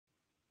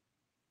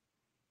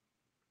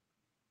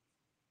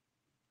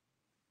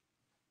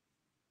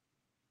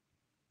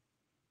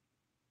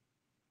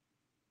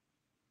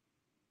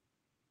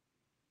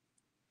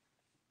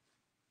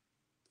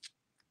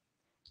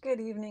Good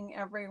evening,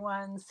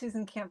 everyone.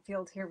 Susan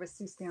Campfield here with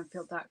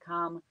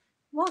SueStampfield.com.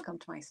 Welcome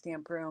to my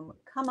stamp room.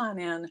 Come on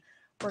in.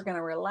 We're going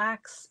to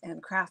relax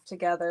and craft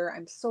together.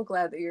 I'm so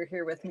glad that you're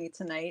here with me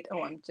tonight.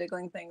 Oh, I'm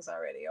jiggling things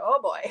already.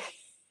 Oh boy,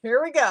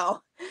 here we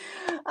go.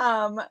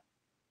 Um,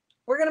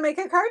 we're going to make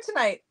a card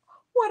tonight.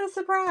 What a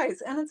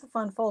surprise. And it's a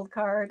fun fold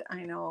card.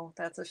 I know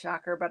that's a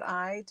shocker, but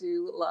I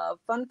do love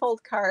fun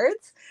fold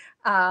cards.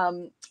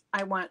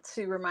 I want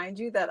to remind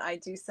you that I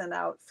do send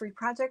out free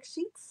project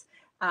sheets.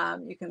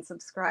 You can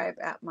subscribe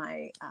at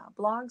my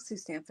blog,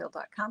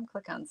 SueStampfield.com.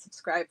 Click on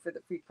subscribe for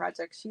the free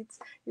project sheets.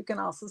 You can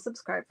also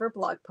subscribe for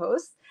blog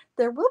posts.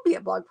 There will be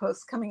a blog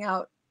post coming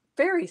out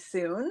very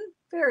soon,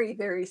 very,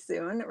 very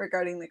soon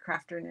regarding the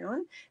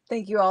Crafternoon.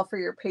 Thank you all for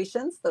your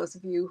patience. Those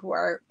of you who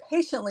are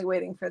patiently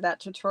waiting for that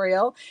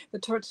tutorial. The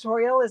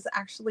tutorial is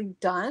actually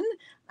done.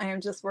 I am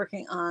just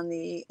working on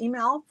the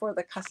email for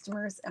the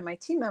customers and my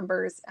team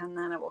members, and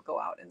then it will go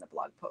out in the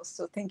blog post.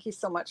 So thank you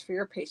so much for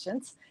your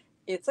patience.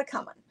 It's a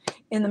coming.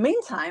 In the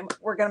meantime,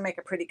 we're going to make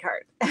a pretty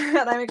card,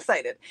 and I'm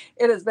excited.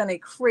 It has been a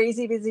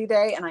crazy busy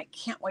day, and I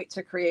can't wait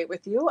to create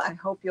with you. I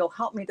hope you'll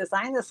help me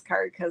design this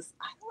card because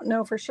I don't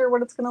know for sure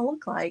what it's going to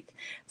look like.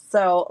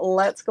 So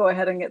let's go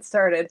ahead and get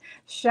started.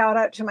 Shout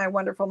out to my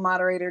wonderful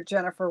moderator,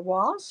 Jennifer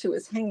Walsh, who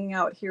is hanging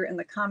out here in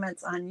the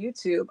comments on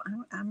YouTube.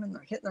 I'm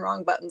hitting the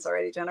wrong buttons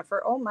already,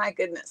 Jennifer. Oh my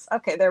goodness.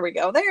 Okay, there we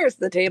go. There's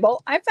the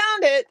table. I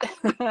found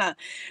it.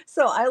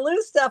 So I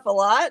lose stuff a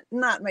lot,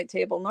 not my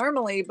table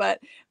normally, but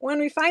when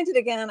we find it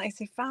again, I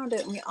say found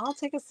it, and we all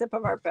take a sip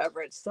of our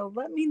beverage. So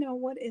let me know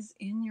what is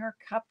in your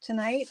cup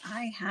tonight.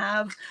 I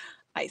have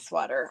ice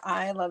water.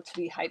 I love to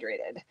be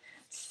hydrated.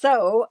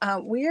 So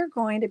we are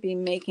going to be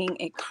making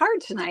a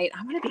card tonight.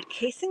 I'm going to be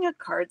casing a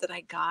card that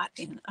I got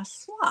in a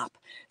swap.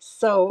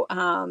 So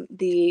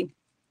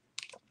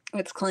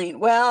it's clean.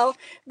 Well,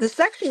 the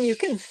section you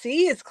can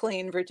see is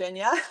clean,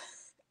 Virginia.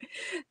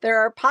 There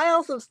are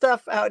piles of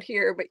stuff out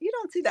here, but you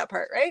don't see that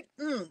part, right?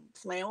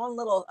 It's our own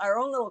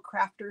little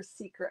crafter's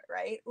secret,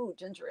 right? Ooh,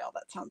 ginger ale.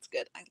 That sounds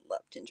good. I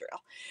love ginger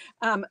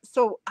ale.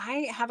 So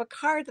I have a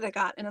card that I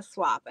got in a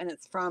swap, and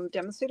it's from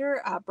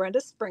demonstrator Brenda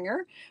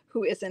Springer,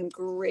 who is in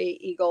Gray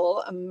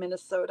Eagle,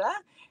 Minnesota.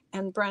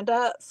 And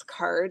Brenda's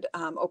card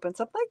opens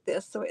up like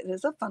this. So it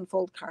is a fun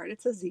fold card.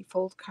 It's a Z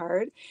fold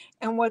card.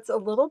 And what's a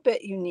little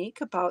bit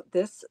unique about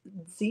this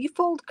Z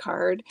fold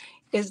card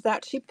is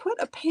that she put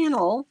a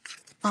panel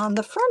on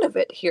the front of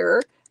it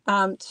here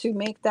to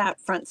make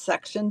that front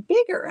section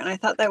bigger. And I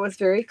thought that was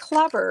very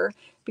clever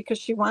because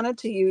she wanted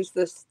to use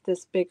this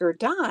bigger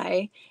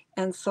die.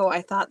 And so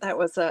I thought that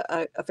was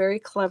a very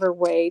clever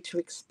way to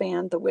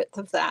expand the width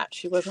of that.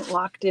 She wasn't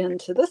locked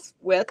into this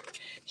width.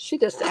 She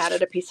just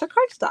added a piece of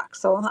cardstock.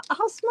 So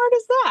how smart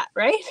is that,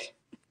 right?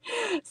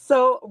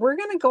 So we're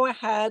going to go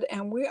ahead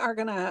and we're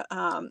going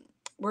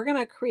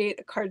to create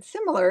a card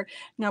similar.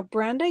 Now,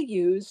 Brenda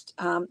used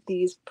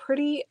these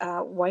pretty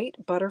white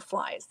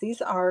butterflies.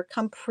 These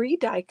come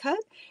pre-die cut.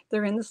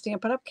 They're in the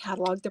Stampin' Up!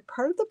 Catalog. They're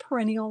part of the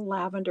Perennial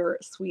Lavender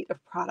suite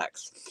of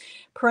products.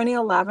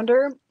 Perennial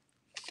Lavender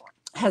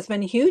has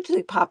been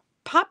hugely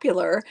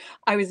popular.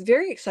 I was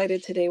very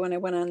excited today when I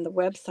went on the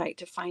website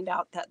to find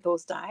out that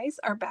those dies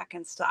are back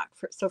in stock.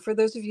 So for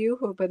those of you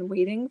who have been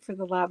waiting for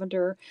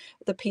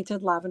the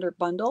painted lavender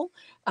bundle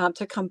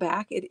to come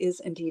back, it is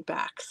indeed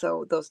back.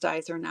 So those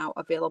dies are now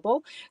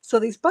available. So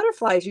these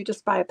butterflies, you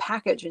just buy a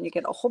package and you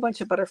get a whole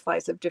bunch of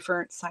butterflies of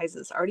different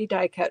sizes, already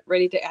die cut,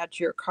 ready to add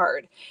to your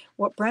card.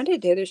 What Brenda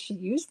did is she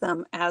used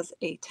them as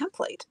a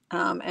template.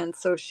 And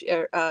so she,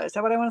 is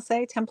that what I want to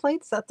say?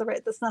 Templates?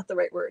 That's not the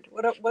right word.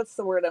 What's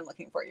the word I'm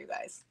looking for, you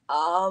guys?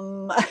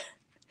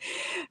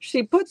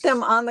 She put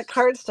them on the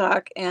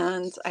cardstock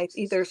and I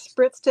either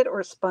spritzed it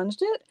or sponged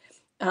it,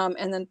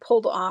 and then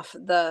pulled off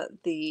the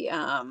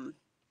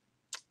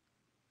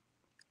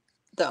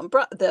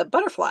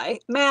butterfly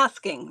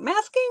masking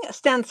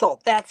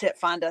stencil. That's it,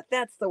 Fonda.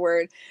 That's the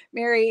word.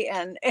 Mary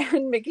and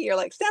Mickey are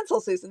like,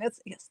 stencil, Susan.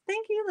 Yes,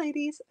 thank you,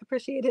 ladies.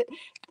 Appreciate it.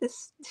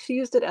 She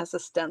used it as a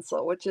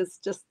stencil, which is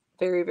just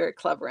very, very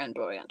clever and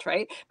brilliant,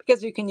 right?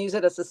 Because you can use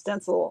it as a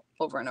stencil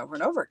over and over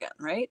and over again,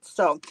 right?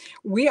 So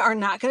we are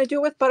not going to do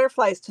it with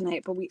butterflies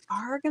tonight, but we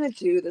are going to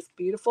do this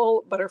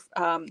beautiful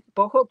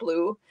boho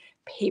blue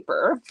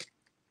paper.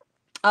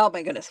 Oh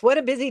my goodness, what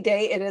a busy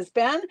day it has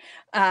been.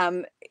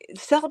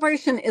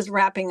 Celebration is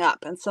wrapping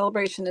up, and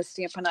Celebration is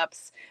Stampin'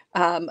 Up's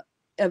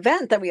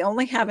event that we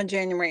only have in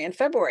January and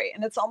February,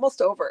 and it's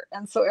almost over.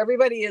 And so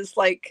everybody is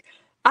like,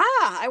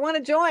 I want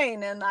to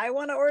join and I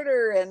want to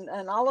order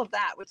and all of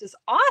that, which is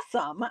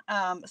awesome.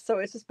 So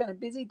it's just been a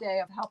busy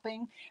day of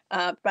helping.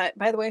 But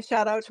by the way,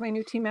 shout out to my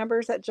new team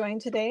members that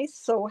joined today.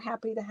 So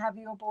happy to have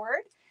you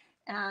aboard.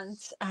 And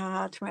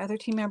to my other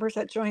team members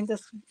that joined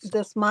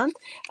this month.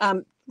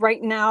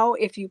 Right now,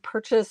 if you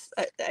purchase,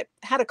 I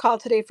had a call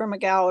today from a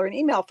gal or an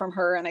email from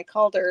her, and I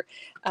called her.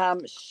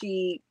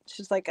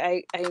 She's like,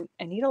 I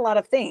need a lot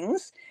of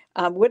things.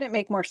 Wouldn't it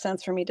make more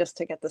sense for me just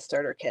to get the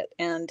starter kit?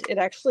 And it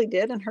actually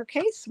did in her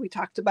case. We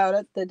talked about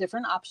it, the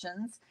different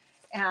options.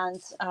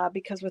 And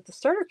because with the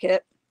starter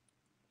kit,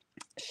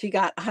 she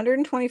got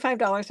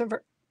 $125 of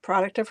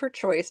product of her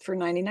choice for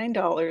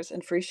 $99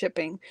 and free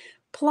shipping.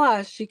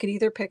 Plus, she could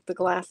either pick the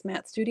Glass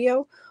Mat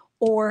Studio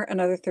or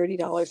another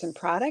 $30 in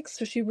products.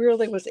 So she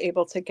really was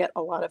able to get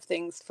a lot of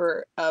things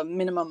for a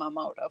minimum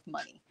amount of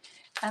money.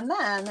 And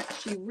then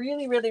she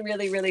really, really,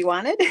 really, really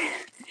wanted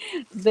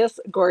this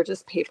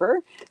gorgeous paper.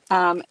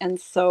 And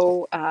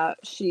so as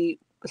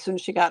soon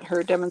as she got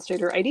her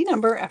demonstrator ID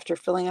number after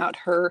filling out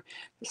her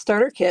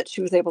starter kit,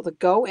 she was able to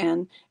go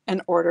in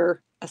and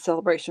order a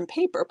celebration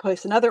paper,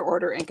 place another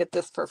order, and get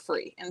this for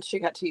free. And she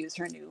got to use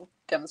her new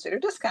demonstrator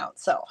discount.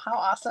 So how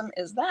awesome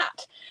is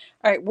that?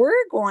 All right, we're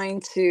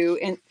going to,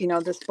 and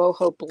this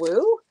boho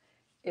blue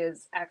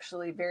is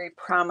actually very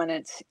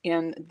prominent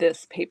in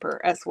this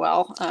paper as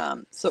well.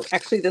 So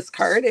actually this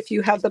card, if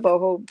you have the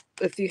boho,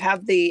 if you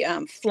have the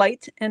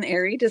Flight and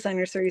Airy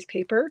Designer Series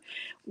paper,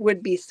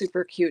 would be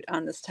super cute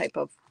on this type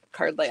of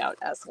card layout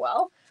as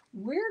well.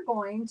 We're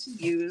going to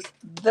use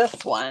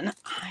this one.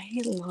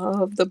 I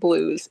love the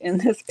blues in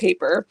this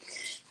paper.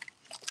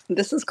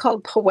 This is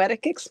called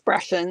Poetic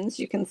Expressions.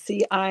 You can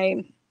see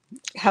I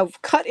have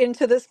cut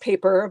into this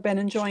paper. I've been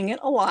enjoying it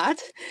a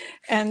lot.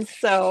 And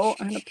so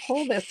I'm going to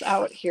pull this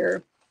out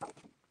here.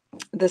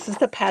 This is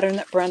the pattern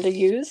that Brenda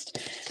used,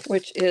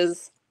 which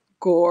is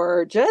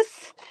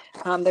gorgeous.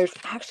 There's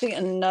actually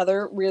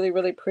another really,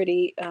 really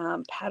pretty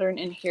pattern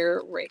in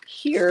here right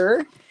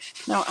here.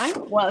 Now,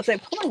 as I'm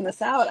pulling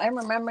this out, I'm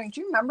remembering, do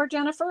you remember,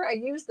 Jennifer? I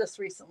used this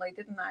recently,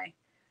 didn't I?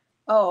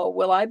 Oh,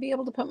 will I be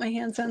able to put my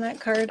hands on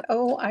that card?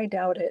 Oh, I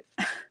doubt it.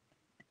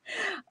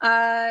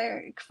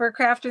 For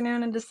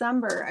Crafternoon in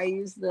December, I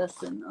used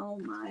this, and oh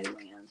my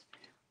land.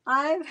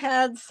 I've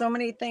had so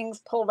many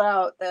things pulled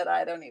out that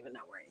I don't even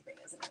know where anything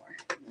is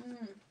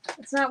anymore.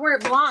 It's not where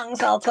it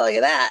belongs, I'll tell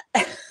you that.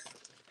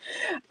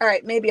 All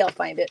right, maybe I'll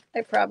find it.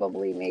 I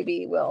probably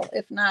maybe will.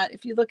 If not,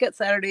 if you look at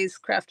Saturday's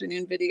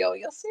Crafternoon video,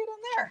 you'll see it in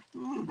there.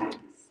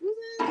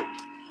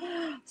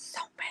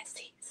 So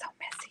messy, so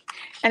messy.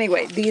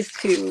 Anyway, these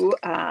two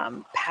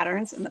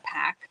patterns in the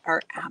pack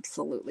are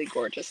absolutely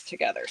gorgeous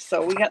together.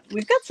 So we've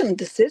got some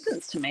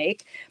decisions to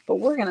make, but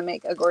we're going to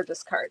make a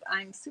gorgeous card.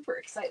 I'm super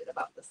excited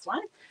about this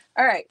one.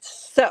 All right,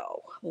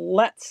 so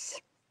let's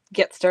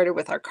get started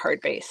with our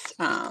card base.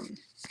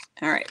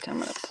 All right, I'm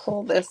going to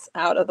pull this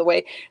out of the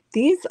way.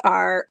 These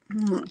are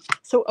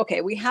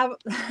okay. We have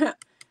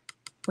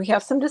we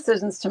have some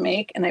decisions to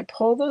make, and I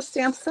pull those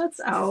stamp sets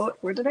out.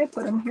 Where did I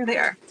put them? Here they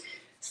are.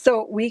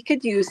 So we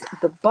could use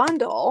the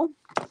bundle,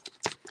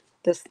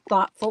 this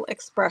Thoughtful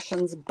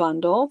Expressions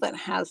bundle that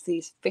has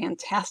these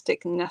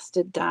fantastic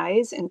nested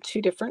dies in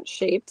 2 different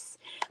shapes,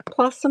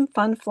 plus some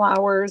fun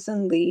flowers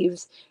and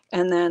leaves,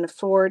 and then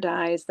 4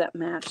 dies that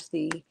match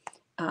the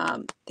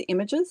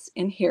images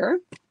in here.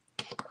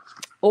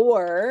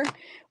 Or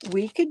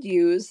we could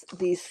use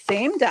these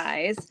same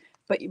dies,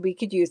 but we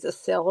could use a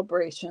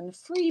celebration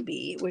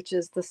freebie, which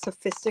is the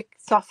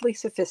softly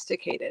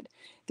sophisticated.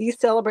 These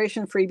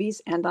celebration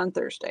freebies end on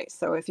Thursday.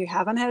 So if you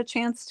haven't had a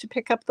chance to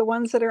pick up the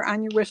ones that are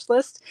on your wish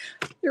list,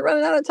 you're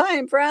running out of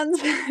time,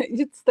 friends.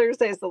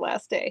 Thursday is the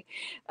last day.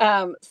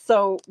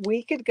 So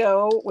we could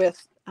go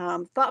with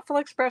Thoughtful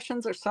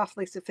Expressions or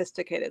Softly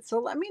Sophisticated. So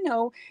let me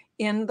know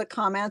in the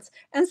comments.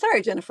 And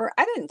sorry, Jennifer,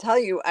 I didn't tell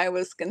you I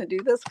was going to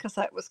do this because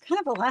it was kind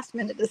of a last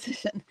minute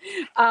decision.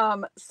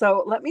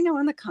 So let me know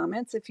in the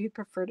comments if you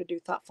prefer to do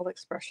Thoughtful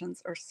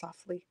Expressions or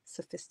Softly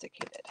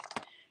Sophisticated.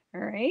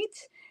 All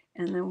right.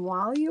 And then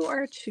while you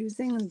are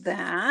choosing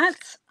that,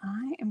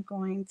 I am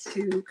going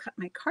to cut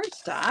my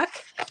cardstock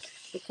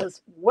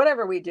because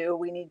whatever we do,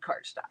 we need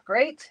cardstock,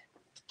 right?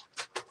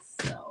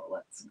 So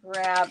let's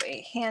grab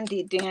a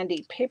handy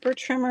dandy paper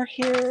trimmer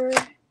here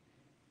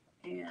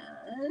and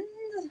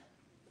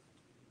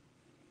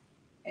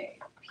a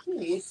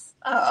piece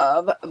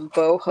of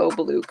boho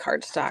blue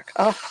cardstock.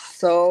 Oh,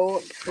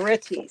 so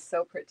pretty,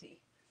 so pretty.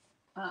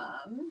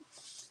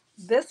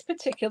 This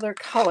particular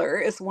color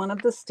is one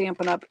of the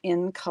Stampin' Up!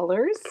 In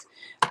colors.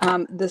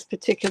 This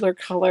particular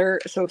color,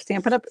 so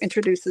Stampin' Up!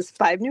 Introduces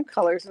 5 new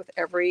colors with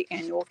every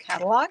annual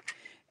catalog.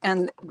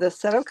 And the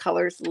set of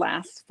colors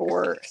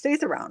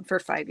stays around for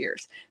 5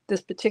 years. This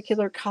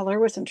particular color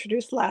was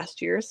introduced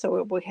last year, so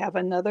it will have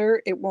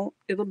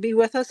it'll be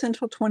with us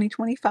until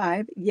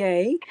 2025.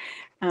 Yay.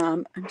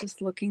 I'm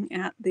just looking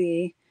at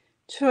the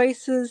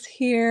choices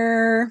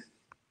here.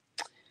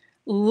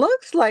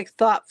 Looks like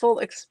Thoughtful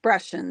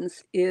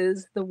Expressions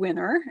is the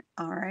winner.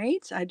 All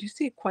right. I do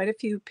see quite a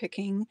few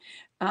picking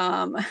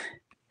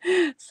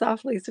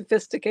Softly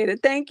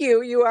Sophisticated. Thank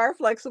you. You are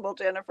flexible,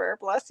 Jennifer.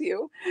 Bless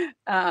you.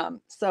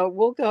 So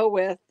we'll go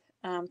with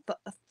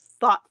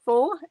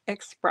Thoughtful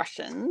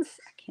Expressions.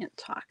 I can't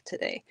talk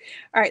today.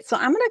 All right. So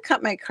I'm going to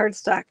cut my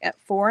cardstock at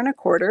 4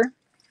 1/4.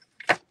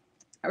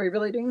 Are we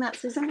really doing that,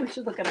 Susan? We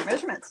should look at our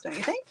measurements, don't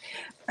you think?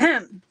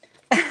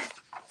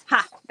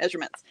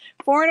 Measurements.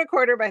 4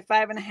 1/4 by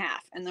 5 1/2,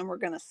 and then we're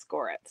going to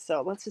score it.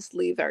 So let's just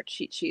leave our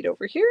cheat sheet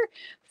over here.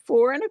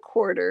 4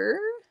 1/4.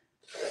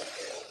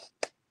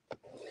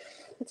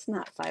 It's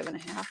not 5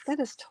 1/2. That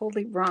is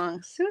totally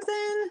wrong.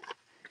 Susan,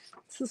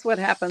 this is what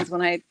happens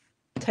when I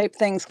type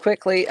things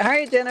quickly. All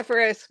right, Jennifer,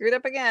 I screwed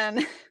up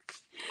again.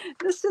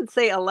 This should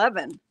say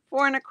 11.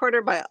 4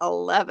 1/4 by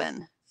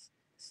 11.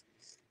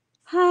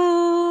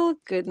 Oh,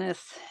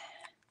 goodness.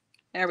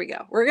 There we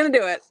go. We're going to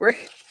do it.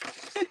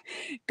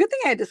 Good thing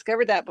I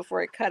discovered that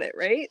before I cut it,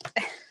 right?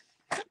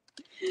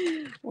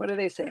 What do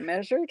they say?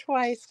 Measure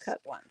twice,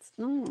 cut once.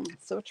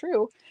 So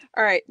true.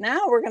 All right,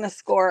 now we're going to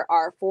score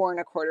our 4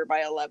 1/4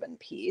 by 11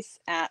 piece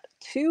at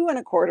 2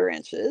 1/4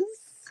 inches.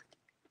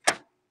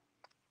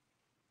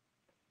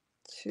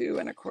 2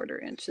 1/4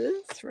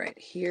 inches right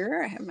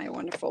here. I have my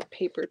wonderful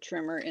paper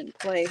trimmer in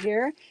play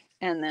here,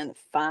 and then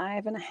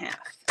 5 1/2.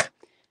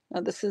 Now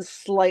this is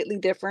slightly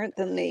different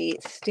than the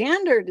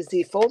standard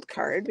Z-fold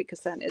card because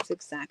that is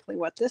exactly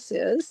what this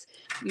is.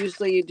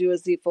 Usually you do a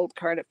Z-fold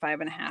card at 5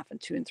 1/2 and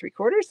 2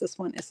 3/4. This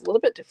one is a little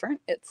bit different.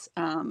 It's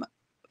 5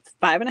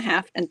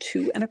 1/2 and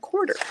 2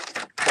 1/4.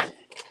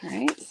 All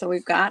right, so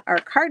we've got our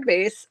card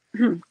base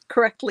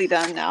correctly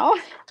done now.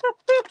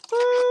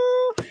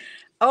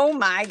 Oh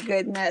my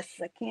goodness,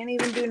 I can't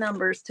even do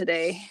numbers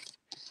today.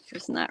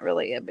 It's not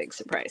really a big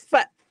surprise,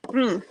 but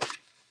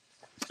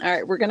all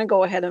right, we're going to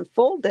go ahead and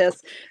fold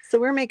this. So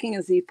we're making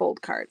a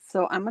Z-fold card.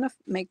 So I'm going to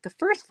make the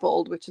first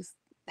fold, which is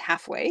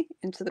halfway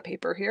into the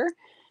paper here.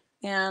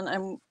 And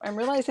I'm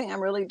realizing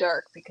I'm really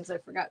dark because I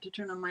forgot to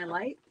turn on my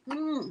light.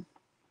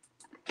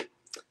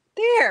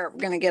 There, we're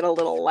going to get a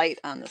little light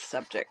on the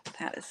subject.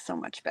 That is so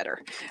much better.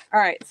 All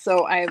right,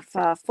 so I've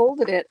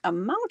folded it a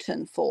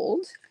mountain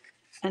fold.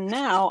 And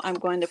now I'm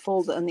going to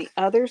fold on the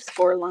other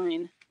score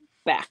line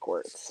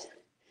backwards.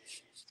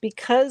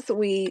 Because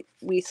we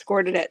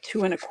scored it at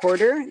 2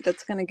 1/4,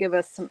 that's going to give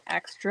us some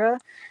extra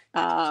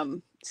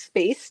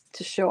space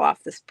to show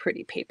off this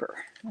pretty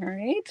paper. All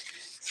right,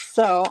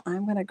 so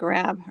I'm going to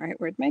grab, all right,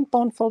 where'd my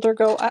bone folder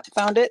go?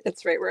 Found it.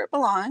 It's right where it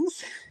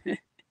belongs.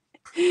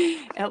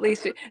 At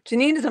least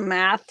Janine is a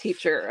math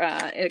teacher,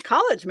 a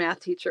college math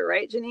teacher,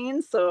 right,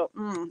 Janine? So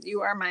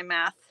you are my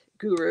math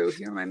guru.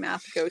 You're my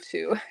math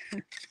go-to.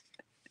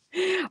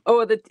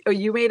 Oh,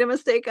 you made a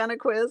mistake on a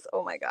quiz?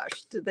 Oh my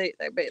gosh,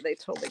 I bet they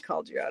totally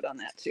called you out on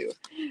that too.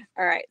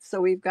 All right, so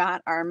we've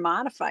got our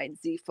modified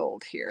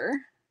Z-fold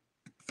here.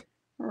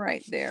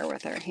 Right there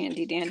with our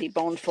handy dandy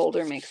bone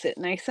folder, makes it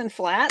nice and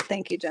flat.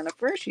 Thank you,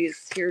 Jennifer.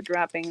 She's here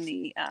dropping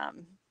the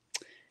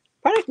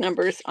product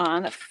numbers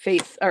on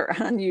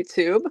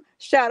YouTube.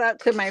 Shout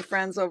out to my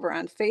friends over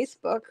on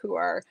Facebook who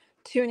are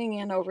tuning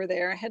in over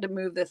there. I had to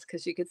move this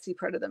because you could see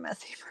part of the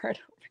messy part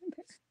over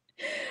there.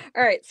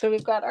 All right, so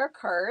we've got our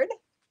card.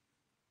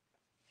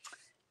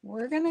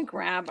 We're going to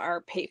grab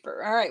our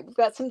paper. All right, we've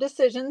got some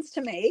decisions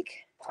to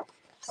make.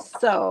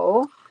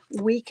 So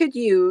we could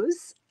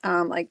use,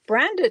 like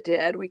Brenda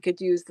did, we could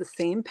use the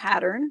same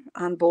pattern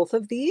on both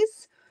of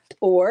these,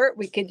 or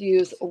we could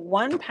use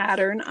one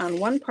pattern on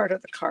one part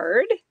of the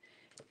card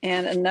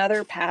and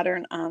another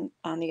pattern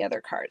on the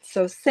other card.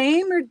 So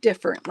same or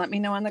different? Let me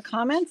know in the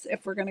comments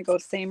if we're going to go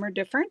same or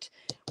different.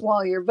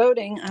 While you're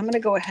voting, I'm going to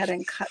go ahead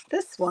and cut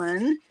this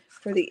one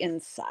for the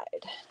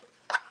inside.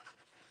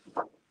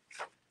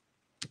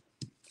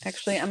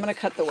 Actually, I'm going to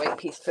cut the white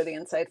piece for the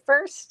inside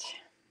first,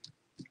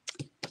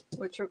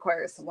 which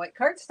requires some white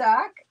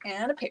cardstock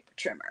and a paper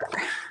trimmer.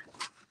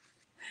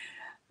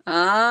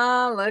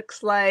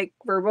 Looks like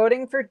we're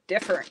voting for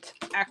different.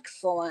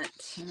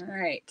 Excellent. All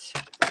right.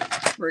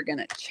 We're going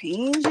to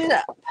change it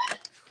up.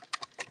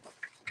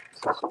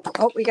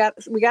 Oh, we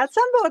got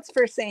some votes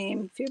for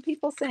same. A few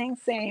people saying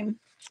same.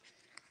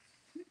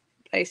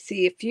 I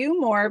see a few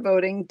more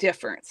voting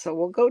different. So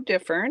we'll go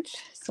different.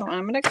 So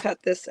I'm going to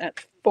cut this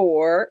at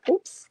 4.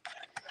 Oops.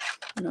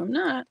 No, I'm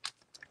not.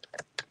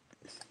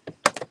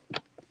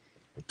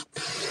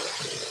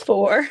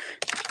 4.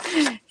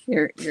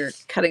 Your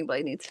cutting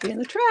blade needs to be in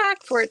the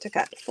track for it to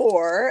cut.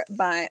 4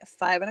 by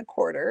 5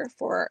 1/4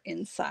 for our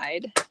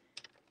inside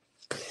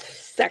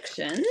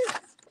section.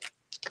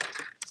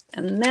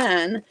 And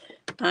then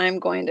I'm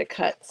going to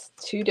cut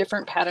 2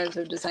 different patterns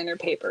of designer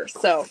paper.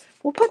 So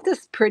we'll put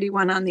this pretty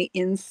one on the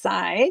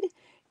inside,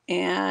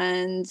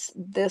 and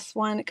this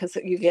one, because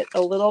you get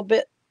a little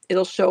bit,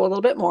 it'll show a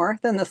little bit more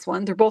than this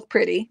one. They're both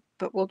pretty,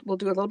 but we'll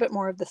do a little bit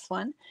more of this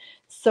one.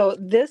 So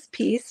this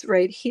piece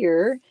right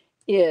here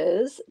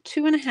is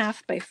 2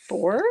 1/2 by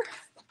 4.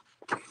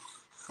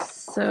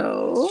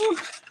 So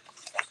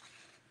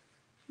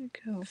we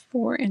go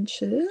 4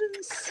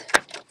 inches.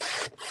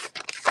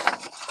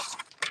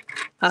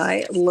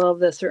 I love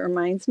this. It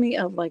reminds me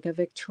of like a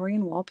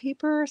Victorian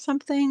wallpaper or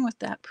something with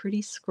that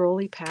pretty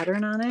scrolly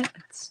pattern on it.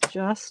 It's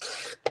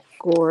just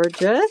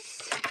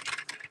gorgeous.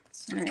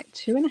 All right,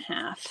 2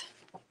 1/2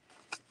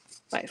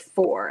 by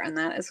 4, and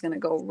that is going to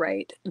go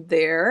right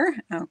there.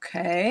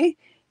 Okay.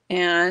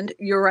 And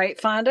you're right,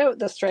 Fonda,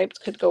 the stripes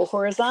could go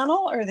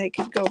horizontal or they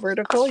could go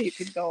vertical. You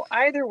could go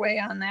either way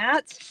on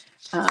that.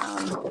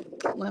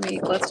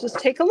 Let's just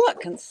take a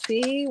look and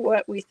see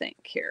what we think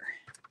here.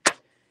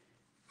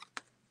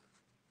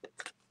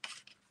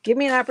 Give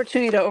me an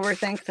opportunity to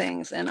overthink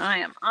things, and I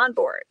am on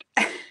board.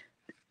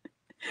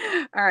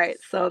 All right,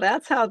 so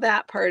that's how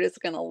that part is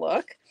going to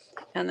look.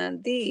 And then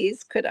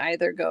these could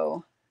either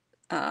go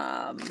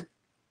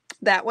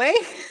that way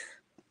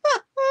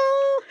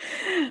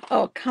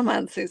Oh, come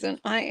on, Susan.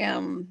 I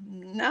am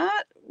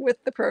not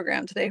with the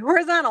program today.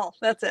 Horizontal.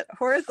 That's it.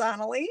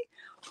 Horizontally,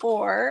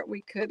 or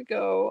we could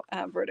go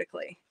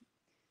vertically.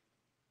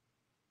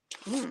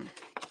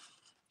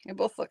 They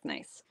both look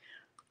nice.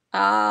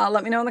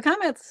 Let me know in the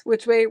comments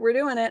which way we're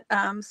doing it.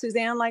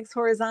 Suzanne likes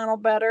horizontal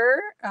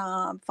better.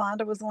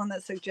 Fonda was the one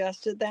that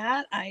suggested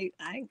that. I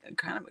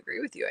kind of agree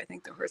with you. I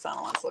think the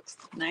horizontal ones looks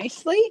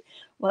nicely.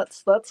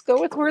 Let's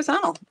go with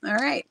horizontal. All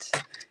right.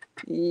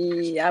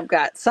 Yeah, I've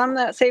got some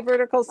that say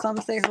vertical, some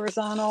say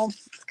horizontal.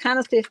 It's kind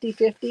of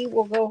 50-50.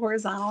 We'll go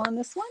horizontal on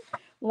this one.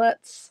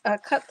 Let's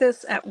cut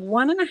this at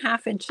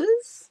 1.5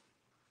 inches.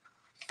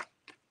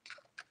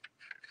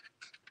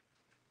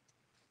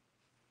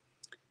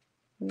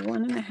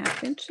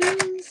 1.5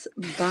 inches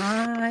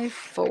by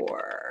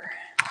 4.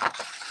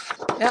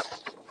 Yep.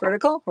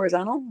 Vertical,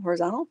 horizontal,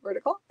 horizontal,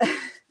 vertical.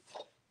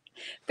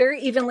 Very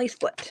evenly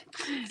split.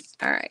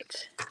 All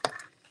right.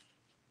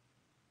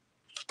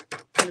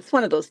 And it's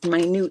one of those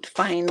minute,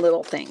 fine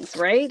little things,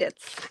 right?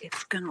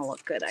 It's gonna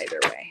look good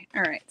either way.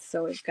 All right,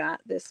 so we've got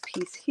this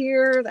piece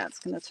here. That's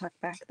gonna tuck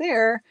back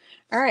there.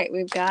 All right,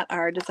 we've got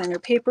our designer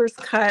papers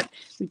cut.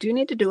 We do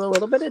need to do a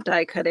little bit of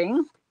die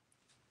cutting.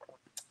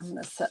 I'm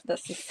gonna set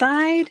this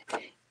aside,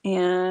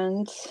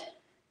 and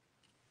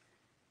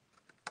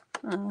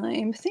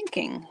I'm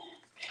thinking,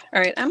 all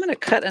right, I'm gonna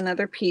cut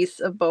another piece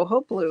of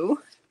boho blue.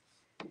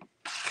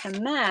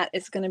 And that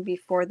is going to be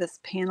for this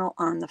panel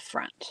on the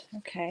front.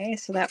 Okay,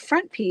 so that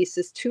front piece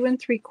is 2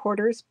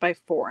 3/4 by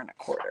 4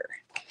 1/4.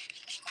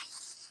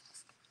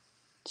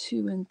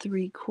 2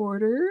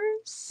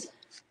 3/4.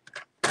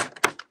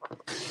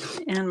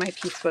 And my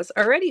piece was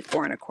already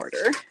 4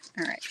 1/4.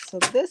 All right, so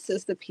this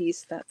is the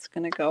piece that's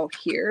going to go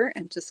here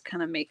and just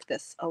kind of make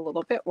this a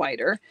little bit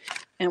wider.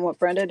 And what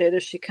Brenda did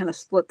is she kind of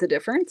split the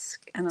difference.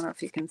 I don't know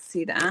if you can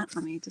see that.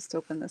 Let me just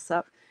open this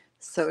up.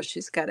 So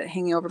she's got it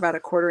hanging over about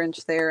 1/4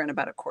 inch there and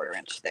about 1/4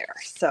 inch there.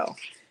 So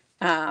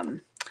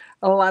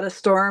a lot of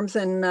storms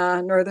in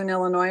northern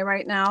Illinois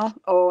right now.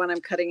 Oh, and I'm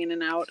cutting in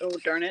and out. Oh,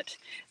 darn it.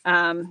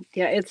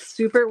 Yeah, it's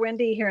super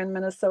windy here in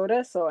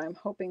Minnesota, so I'm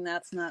hoping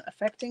that's not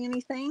affecting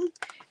anything.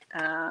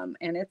 And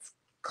it's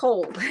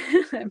cold.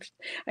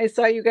 I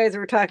saw you guys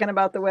were talking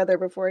about the weather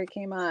before I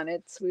came on.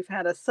 We've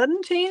had a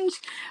sudden change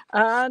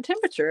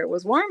temperature. It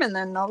was warm, and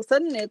then all of a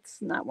sudden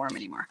it's not warm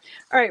anymore.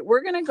 All right,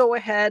 we're going to go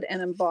ahead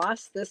and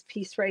emboss this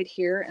piece right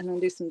here and then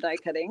do some die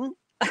cutting.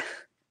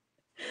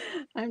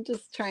 I'm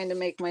just trying to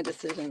make my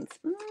decisions.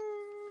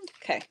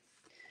 Okay,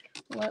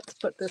 let's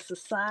put this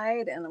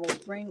aside, and then we'll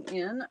bring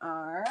in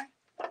our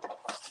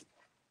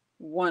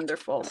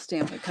wonderful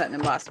Stampin' Cut and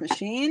Emboss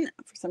machine.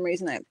 For some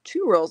reason, I have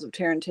 2 rolls of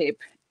tear and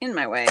tape in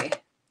my way.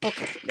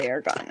 Okay, they are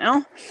gone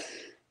now.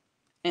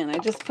 And I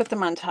just put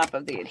them on top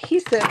of the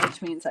adhesive,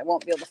 which means I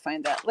won't be able to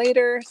find that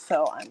later.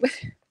 So I'm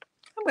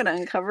going to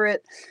uncover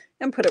it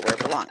and put it where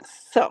it belongs.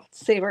 So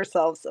save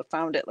ourselves a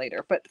found it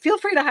later, but feel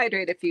free to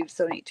hydrate if you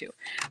so need to.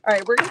 All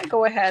right, we're going to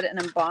go ahead and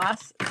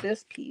emboss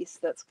this piece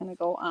that's going to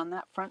go on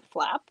that front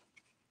flap.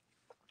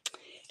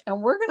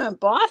 And we're going to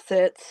emboss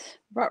it,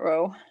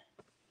 ruh-roh.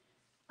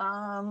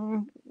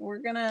 We're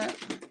going to,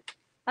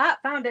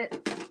 found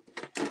it.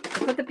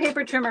 Put the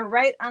paper trimmer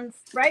right on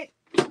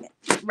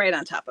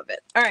top of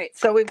it. All right,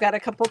 so we've got a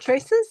couple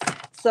choices.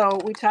 So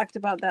we talked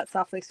about that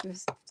softly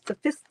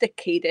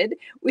sophisticated.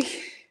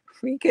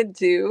 We could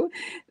do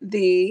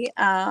the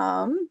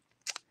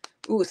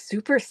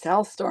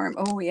Supercell Storm.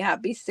 Oh yeah,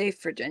 be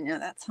safe, Virginia.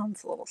 That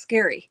sounds a little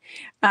scary.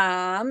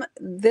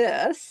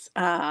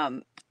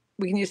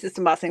 We can use this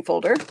embossing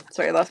folder.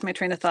 Sorry, I lost my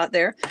train of thought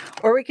there.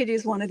 Or we could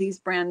use one of these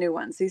brand new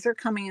ones. These are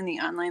coming in the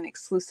online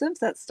exclusives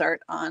that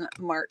start on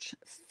March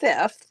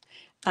 5th.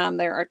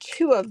 There are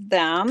 2 of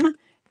them.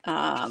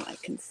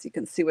 You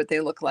can see what they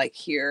look like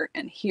here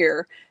and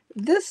here.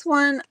 This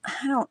one,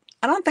 I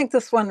don't think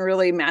this one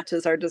really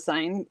matches our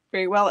design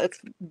very well.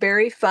 It's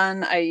very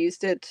fun. I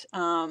used it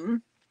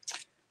on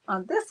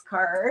this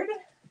card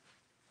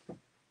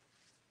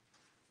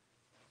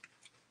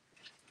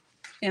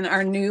in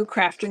our new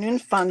Crafternoon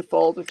Fun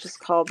Fold, which is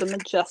called the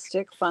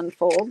Majestic Fun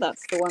Fold.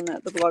 That's the one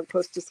that the blog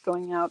post is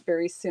going out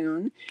very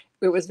soon.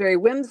 It was very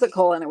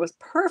whimsical and it was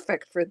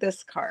perfect for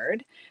this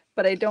card,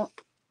 but I don't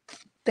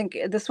think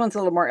this one's a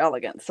little more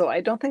elegant. So I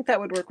don't think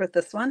that would work with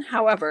this one.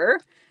 However,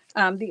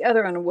 the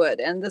other one would,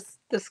 and this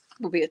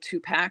will be a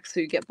 2-pack, so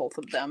you get both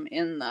of them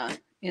in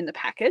the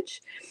package.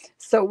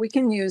 So we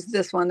can use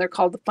this one. They're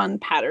called the Fun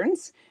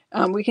Patterns.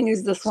 We can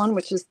use this one,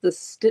 which is the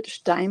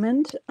Stitch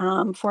Diamond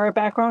for our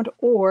background,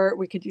 or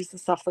we could use the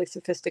Softly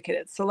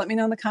Sophisticated. So let me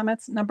know in the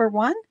comments, number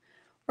 1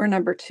 or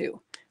number 2,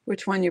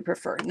 which one you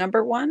prefer,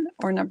 number 1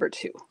 or number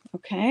 2.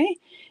 Okay,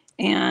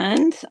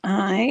 and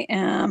I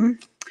am,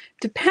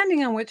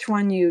 depending on which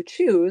one you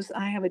choose,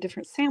 I have a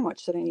different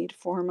sandwich that I need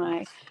for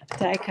my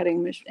die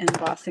cutting and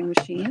embossing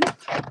machine,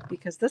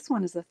 because this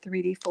one is a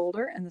 3D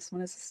folder and this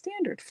one is a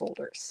standard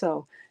folder.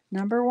 So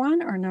number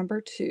 1 or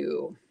number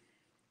 2?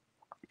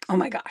 Oh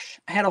my gosh,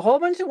 I had a whole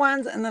bunch of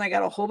 1s and then I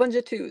got a whole bunch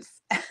of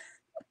 2s.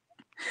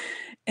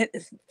 It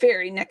is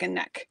very neck and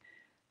neck.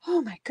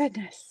 Oh my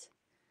goodness.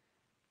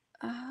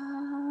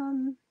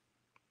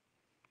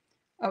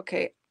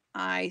 Okay,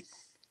 I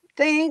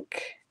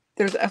think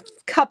there's a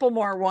couple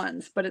more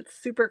ones, but it's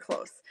super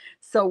close.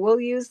 So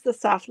we'll use the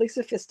Softly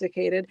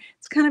Sophisticated.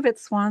 It's kind of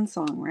its swan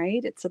song,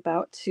 right? It's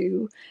about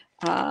to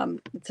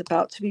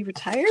be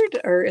retired,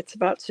 or it's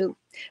about to,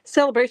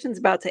 celebration's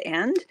about to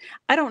end.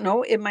 I don't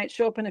know. It might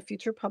show up in a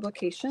future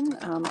publication.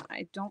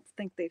 I don't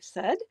think they've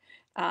said.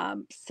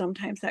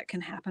 Sometimes that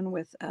can happen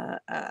with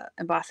a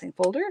embossing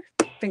folder.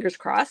 Fingers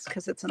crossed,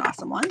 because it's an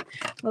awesome one.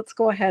 Let's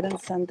go ahead and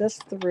send this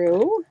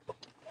through.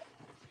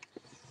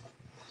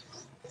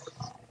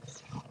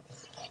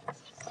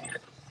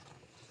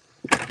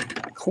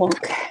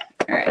 Clunk.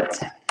 All right.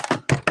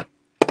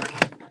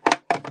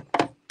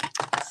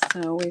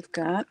 So we've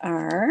got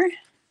our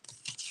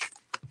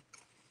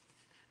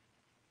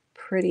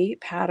pretty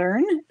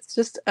pattern. It's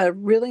just a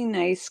really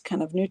nice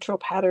kind of neutral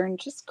pattern,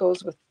 just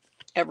goes with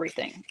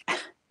everything.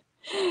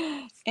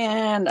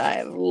 And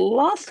I've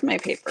lost my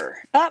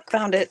paper. Ah,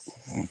 found it.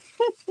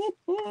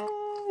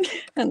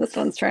 And this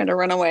one's trying to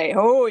run away.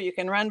 Oh, you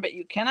can run, but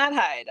you cannot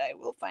hide. I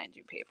will find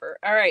you, paper.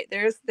 All right,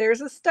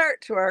 there's a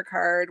start to our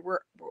card.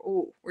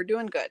 We're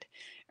doing good.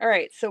 All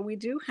right, so we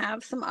do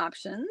have some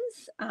options.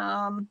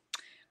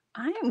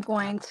 I am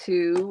going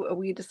to,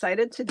 we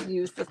decided to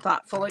use the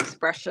Thoughtful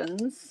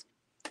Expressions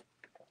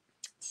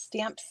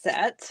stamp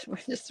set,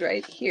 which is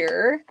right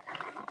here.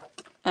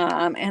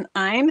 And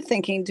I'm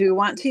thinking, do we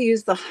want to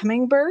use the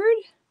hummingbird,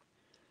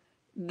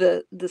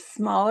 the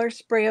smaller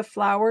spray of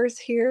flowers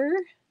here,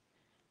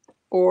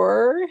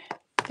 or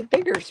the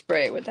bigger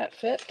spray? Would that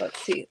fit? Let's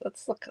see.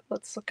 Let's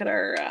look at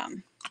our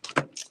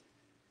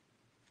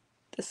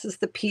this is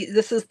the piece.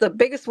 This is the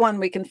biggest one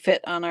we can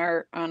fit on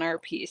our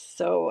piece.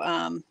 So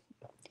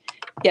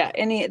yeah,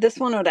 this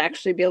one would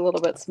actually be a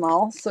little bit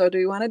small. So do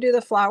you want to do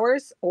the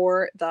flowers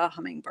or the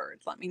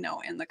hummingbird? Let me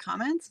know in the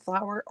comments,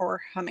 flower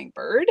or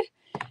hummingbird.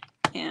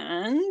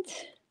 And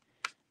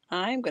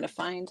I'm going to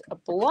find a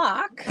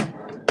block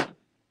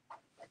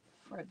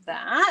for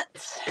that.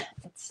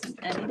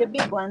 I need a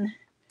big one.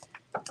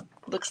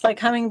 Looks like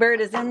hummingbird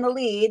is in the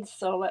lead.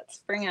 So let's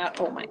bring out,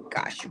 oh my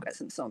gosh, you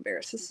guys, I'm so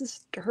embarrassed. This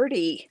is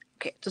dirty.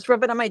 Okay, just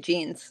rub it on my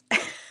jeans.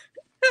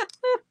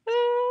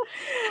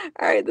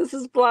 All right, this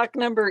is block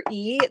number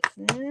E. It's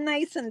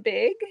nice and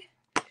big.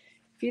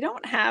 If you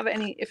don't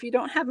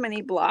have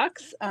many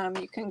blocks,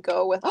 you can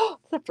go with, oh,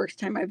 it's the first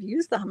time I've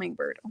used the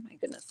hummingbird. Oh my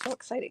goodness, so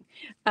exciting.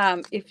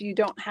 If you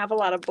don't have a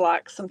lot of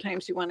blocks,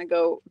 sometimes you want to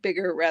go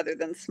bigger rather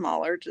than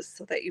smaller, just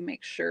so that you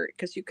make sure,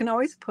 because you can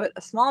always put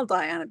a small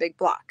die on a big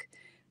block,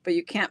 but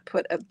you can't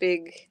put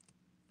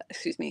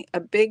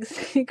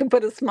you can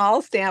put a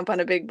small stamp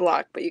on a big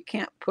block, but you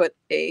can't put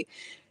a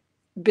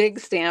big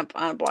stamp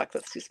on a block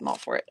that's too small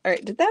for it. All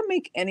right, did that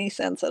make any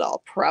sense at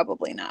all?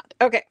 Probably not.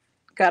 Okay,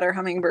 got our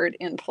hummingbird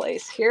in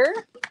place here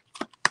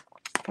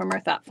from our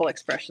Thoughtful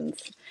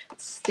Expressions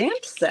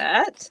stamp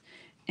set.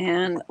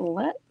 And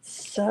let's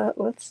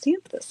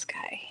stamp this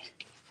guy.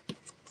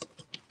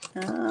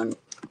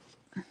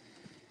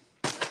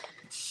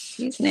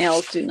 These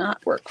nails do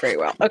not work very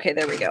well. Okay,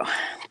 there we go.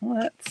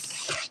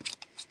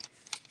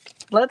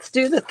 Let's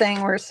do the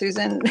thing where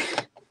Susan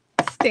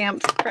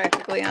stamps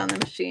practically on the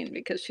machine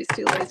because she's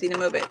too lazy to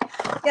move it.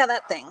 Yeah,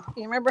 that thing.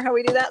 You remember how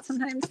we do that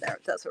sometimes?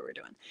 That's what we're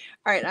doing.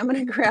 All right, I'm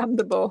going to grab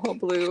the boho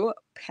blue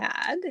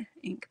pad,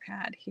 ink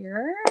pad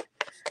here.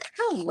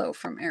 Hello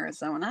from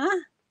Arizona.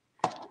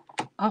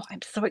 Oh,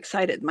 I'm so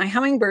excited. My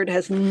hummingbird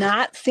has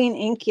not seen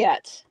ink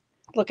yet.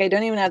 Look, I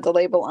don't even have the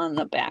label on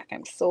the back.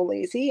 I'm so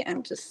lazy.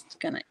 I'm just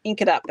going to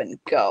ink it up and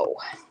go.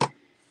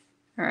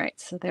 All right,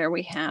 so there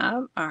we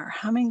have our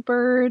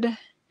hummingbird.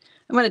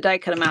 I'm going to die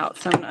cut them out,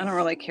 so I don't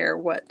really care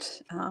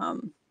what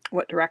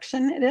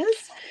direction it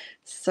is.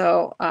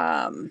 So,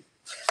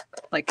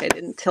 like I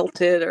didn't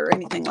tilt it or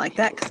anything like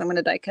that, because I'm going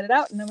to die cut it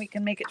out, and then we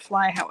can make it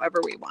fly however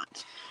we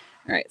want.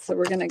 All right, so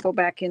we're going to go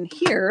back in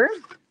here,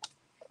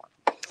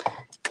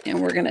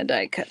 and we're going to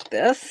die cut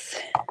this.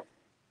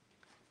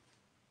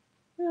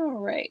 All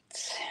right.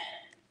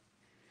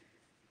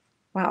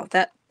 Wow,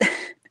 that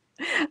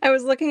I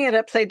was looking at it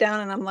upside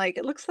down, and I'm like,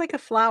 it looks like a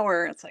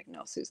flower. It's like,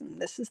 no, Susan,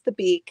 this is the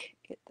beak.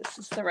 This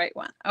is the right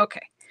one.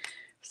 Okay,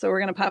 so we're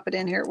going to pop it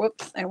in here.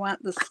 Whoops, I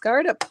want the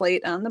Scarta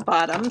plate on the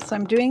bottom. So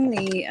I'm doing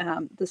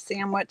the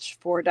sandwich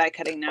for die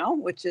cutting now,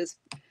 which is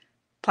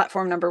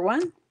platform number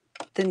 1,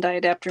 thin die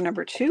adapter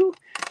number 2,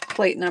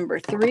 plate number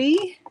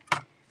 3,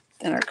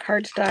 then our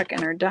cardstock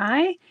and our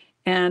die.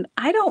 And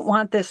I don't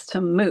want this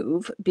to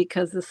move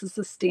because this is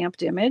a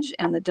stamped image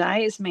and the die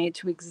is made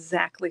to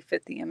exactly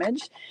fit the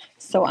image.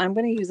 So I'm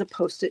going to use a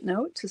Post-it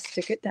note to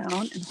stick it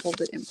down and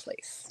hold it in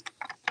place.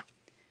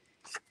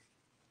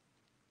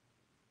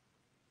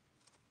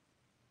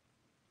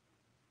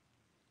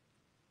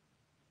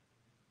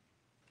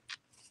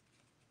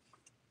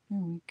 There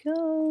we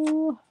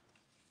go.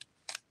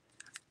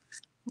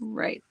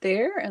 Right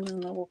there. And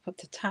then we'll put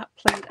the top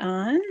plate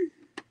on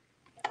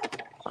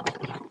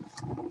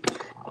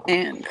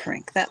and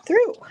crank that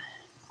through.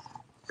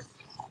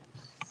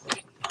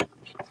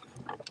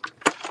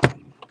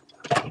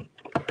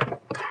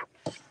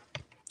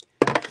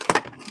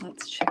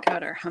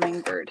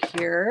 hummingbird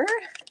here.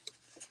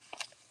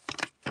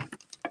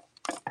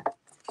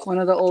 One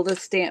of the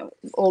oldest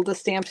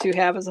stamps you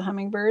have is a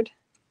hummingbird.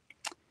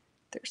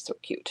 They're so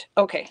cute.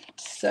 Okay,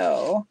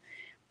 so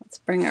let's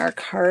bring our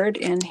card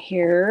in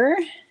here.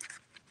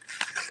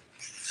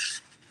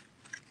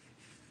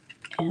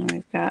 And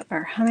we've got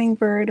our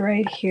hummingbird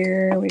right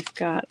here. We've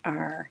got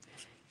our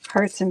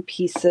parts and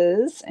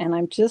pieces. And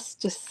I'm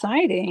just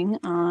deciding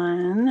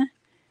on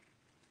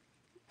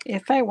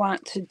if I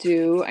want to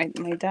do,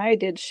 my die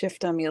did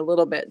shift on me a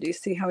little bit. Do you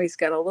see how he's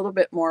got a little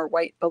bit more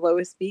white below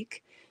his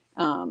beak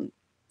than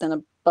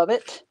above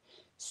it?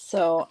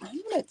 So I'm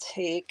going to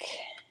take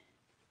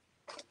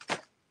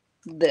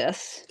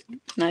this.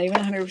 Not even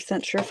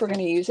 100% sure if we're going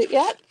to use it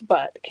yet,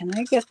 but can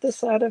I get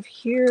this out of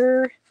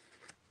here?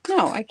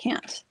 No, I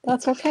can't.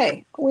 That's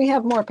okay. We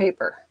have more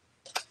paper.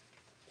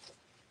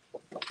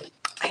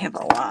 I have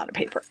a lot of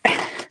paper.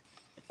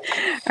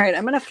 All right,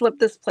 I'm going to flip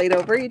this plate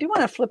over. You do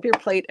want to flip your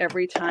plate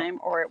every time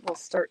or it will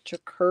start to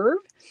curve.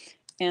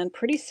 And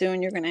pretty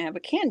soon you're going to have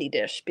a candy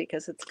dish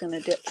because it's going to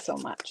dip so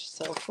much.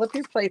 So flip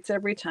your plates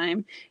every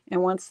time.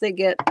 And once they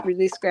get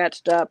really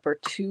scratched up or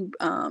too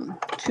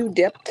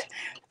dipped,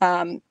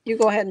 you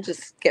go ahead and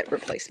just get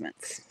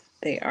replacements.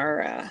 They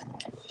are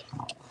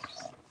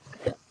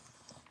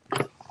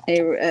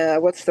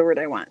what's the word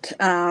I want?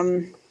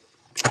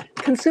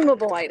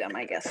 Consumable item,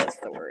 I guess is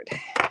the word.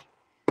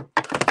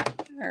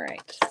 All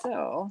right,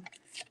 so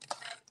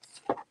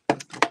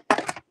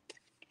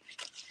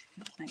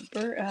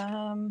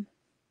I'm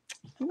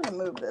going to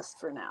move this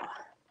for now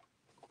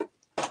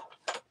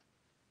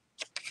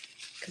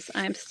because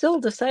I'm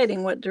still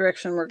deciding what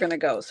direction we're going to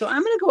go. So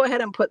I'm going to go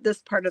ahead and put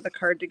this part of the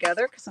card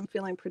together because I'm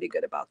feeling pretty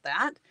good about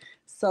that.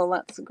 So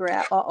let's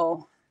grab,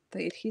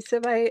 the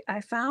adhesive I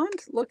found.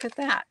 Look at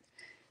that.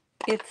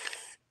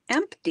 It's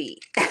empty.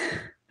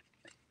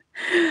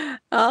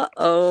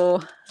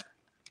 Uh-oh.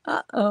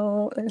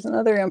 There's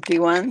another empty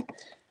one.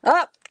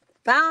 Oh,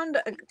 found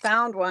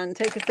one.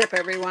 Take a sip,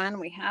 everyone.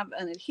 We have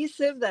an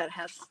adhesive that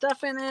has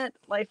stuff in it.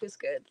 Life is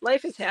good.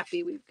 Life is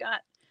happy. We've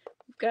got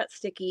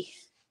sticky.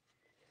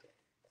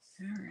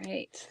 All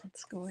right,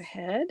 let's go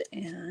ahead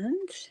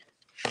and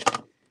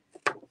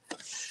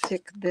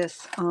stick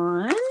this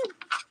on.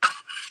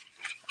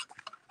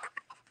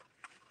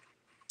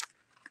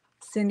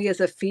 Cindy is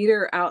a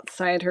feeder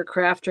outside her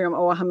craft room.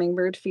 Oh, a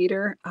hummingbird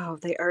feeder. Oh,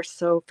 they are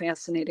so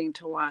fascinating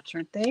to watch,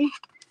 aren't they?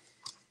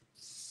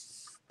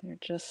 They're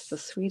just the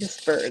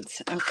sweetest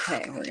birds.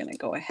 Okay, we're going to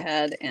go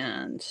ahead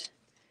and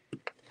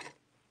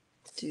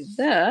do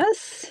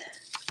this.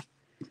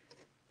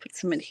 Put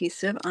some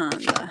adhesive on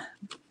the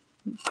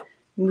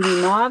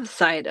Moody Mauve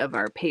side of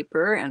our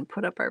paper and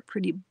put up our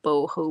pretty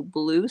boho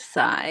blue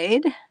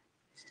side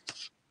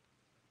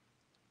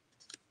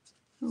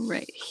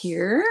right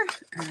here.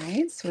 All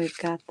right, so we've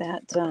got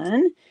that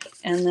done.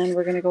 And then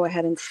we're going to go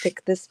ahead and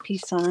stick this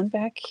piece on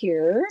back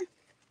here.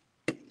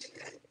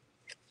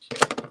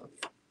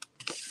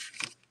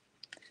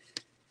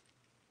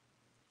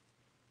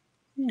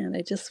 And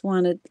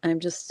I'm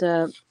just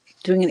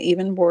doing an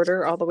even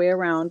border all the way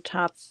around,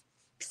 top,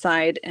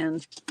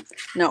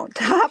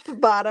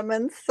 bottom,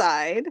 and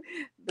side.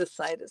 This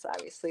side is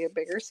obviously a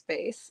bigger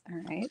space.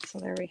 All right, so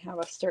there we have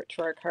a start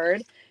to our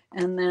card.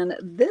 And then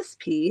this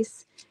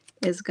piece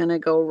is going to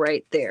go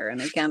right there.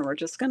 And again, we're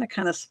just going to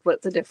kind of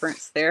split the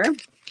difference there.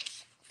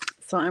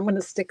 So I'm going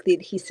to stick the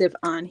adhesive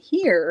on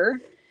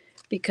here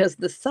because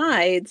the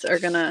sides are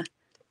going to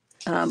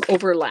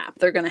overlap.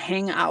 They're going to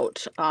hang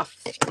out off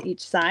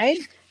each side.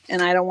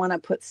 And I don't want to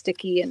put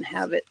sticky and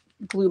have it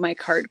glue my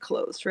card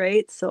closed,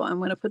 right? So I'm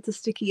going to put the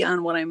sticky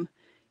on what I'm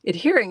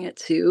adhering it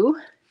to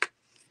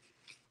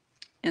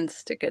and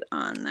stick it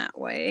on that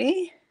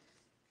way.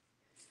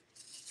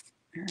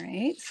 All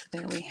right, so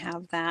there we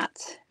have that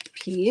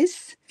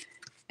piece.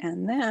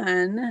 And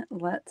then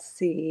let's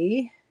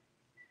see,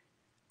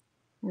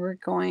 we're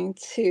going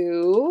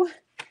to,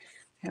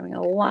 having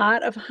a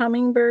lot of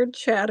hummingbird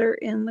chatter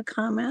in the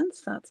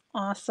comments. That's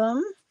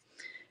awesome.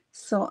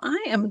 So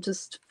I am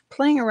just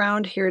playing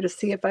around here to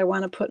see if I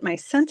want to put my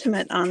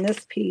sentiment on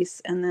this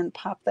piece and then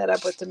pop that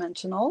up with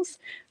dimensionals.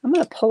 I'm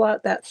going to pull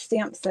out that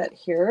stamp set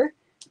here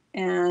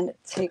and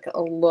take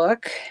a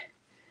look.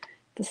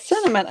 The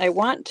sentiment I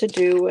want to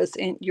do was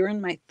You're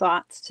in My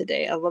Thoughts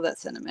Today. I love that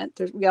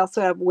sentiment. We also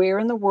have Where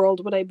in the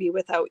World Would I Be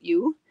Without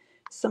You?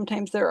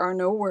 Sometimes There Are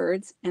No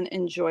Words, and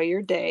Enjoy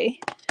Your Day,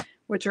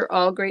 which are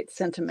all great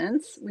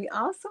sentiments. We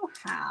also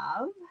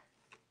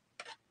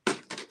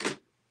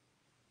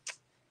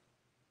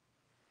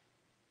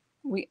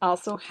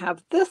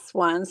have this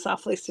one,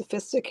 Softly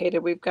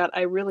Sophisticated. We've got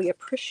I Really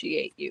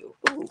Appreciate You.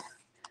 Ooh,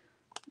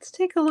 let's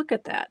take a look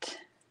at that.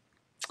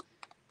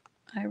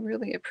 I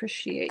really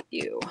appreciate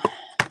you.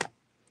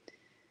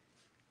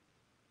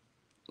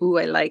 Ooh,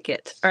 I like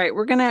it. All right,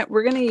 we're gonna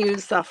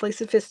use Softly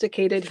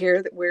Sophisticated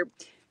here.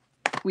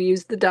 We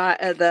used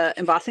the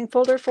embossing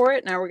folder for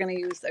it. Now we're gonna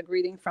use a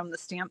greeting from the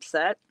stamp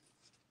set,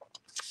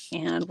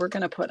 and we're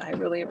gonna put I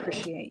Really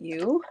Appreciate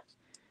You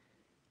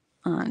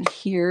on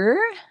here.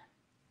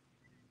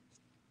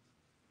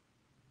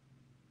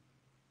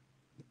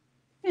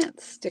 And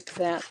stick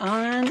that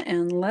on,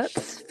 and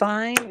let's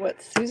find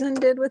what Susan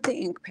did with the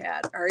ink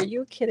pad. Are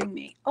you kidding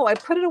me? Oh, I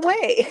put it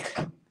away.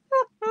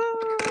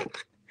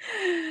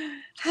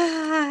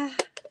 I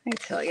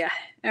tell ya.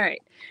 All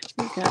right,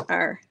 we've got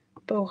our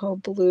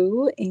boho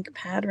blue ink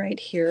pad right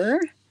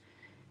here,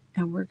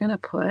 and we're gonna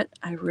put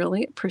 "I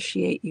really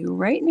appreciate you"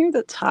 right near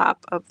the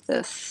top of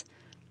this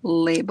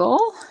label.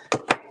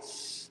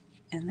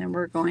 And then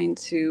we're going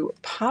to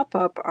pop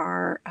up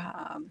our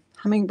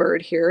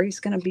hummingbird here. He's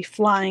going to be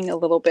flying a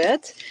little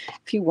bit.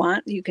 If you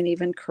want, you can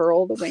even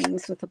curl the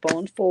wings with a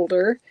bone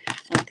folder.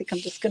 I think I'm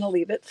just going to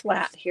leave it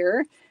flat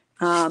here.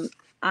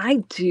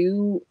 I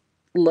do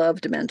love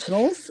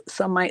dimensionals.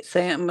 Some might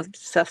say I'm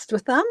obsessed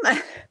with them.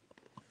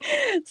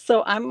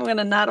 So I'm going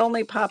to not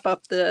only pop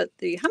up the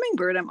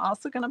hummingbird, I'm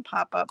also going to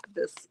pop up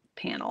this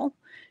panel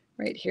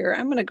right here.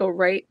 I'm going to go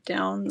right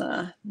down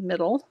the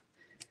middle.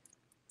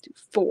 Do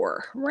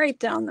 4 right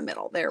down the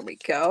middle. There we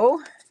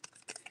go.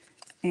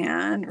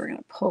 And we're going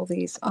to pull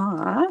these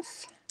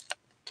off.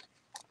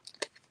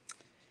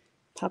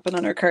 Pop it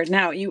on our card.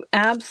 Now, you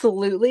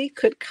absolutely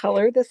could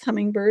color this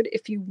hummingbird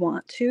if you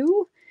want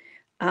to,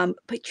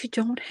 but you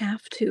don't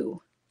have to.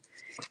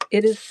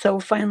 It is so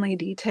finely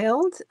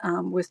detailed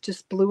with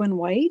just blue and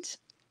white.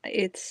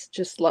 It's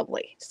just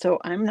lovely. So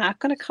I'm not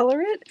going to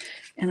color it,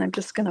 and I'm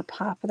just going to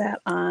pop that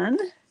on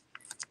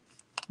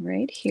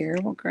right here.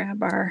 We'll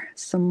grab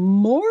some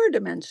more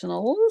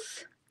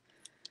dimensionals.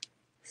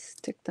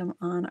 Stick them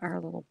on our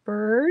little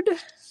bird.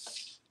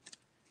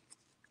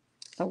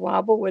 A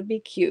wobble would be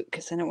cute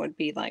because then it would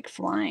be like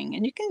flying.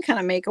 And you can kind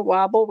of make a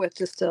wobble with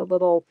just a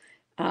little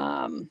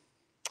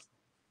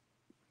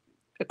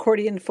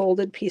accordion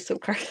folded piece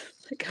of card.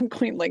 Like I'm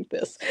going like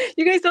this.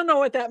 You guys don't know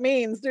what that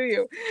means, do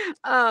you?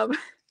 An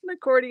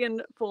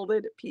accordion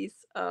folded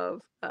piece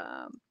of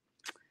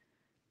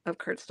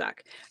cardstock.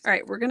 All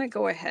right, we're going to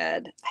go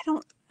ahead.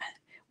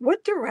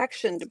 What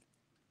direction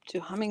do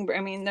hummingbird?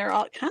 I mean, they're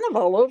all kind of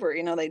all over.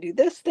 You know, they do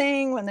this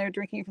thing when they're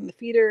drinking from the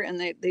feeder, and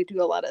they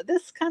do a lot of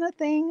this kind of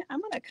thing.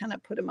 I'm going to kind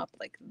of put them up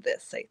like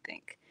this, I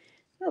think.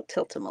 I'll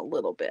tilt them a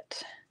little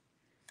bit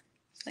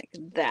like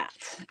that.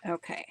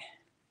 Okay.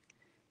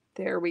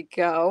 There we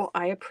go.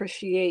 I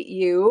appreciate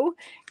you.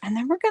 And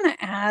then we're going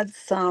to add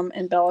some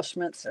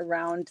embellishments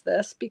around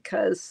this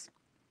because,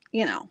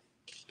 you know,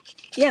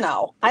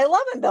 I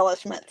love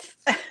embellishments.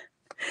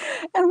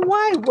 And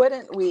why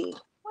wouldn't we?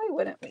 Why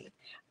wouldn't we?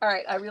 All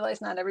right, I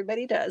realize not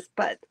everybody does,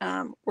 but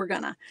we're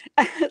gonna.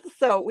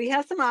 So we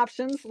have some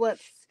options.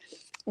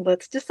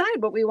 Let's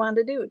decide what we want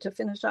to do to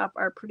finish off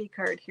our pretty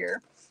card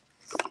here,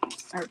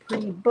 our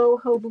pretty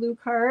boho blue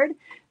card.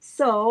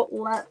 So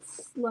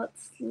let's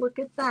look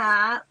at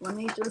that. Let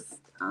me just.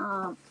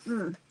 I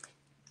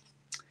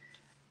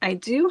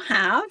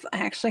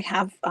actually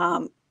have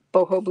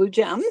boho blue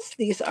gems.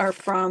 These are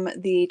from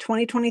the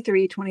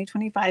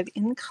 2023-2025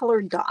 in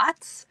color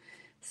dots.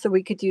 So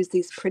we could use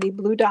these pretty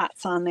blue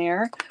dots on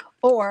there.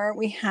 Or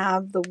we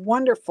have the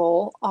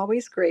wonderful,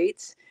 always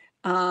great,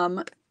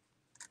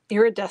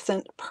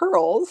 iridescent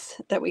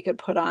pearls that we could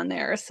put on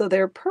there. So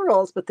they're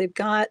pearls, but they've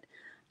got,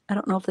 I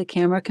don't know if the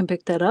camera can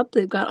pick that up,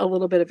 they've got a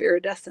little bit of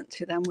iridescent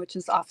to them, which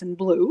is often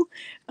blue.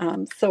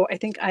 So I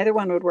think either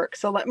one would work.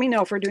 So let me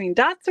know if we're doing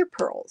dots or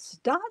pearls.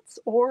 Dots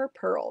or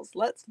pearls.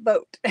 Let's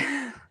vote.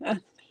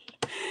 You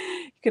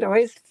could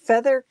always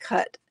feather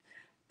cut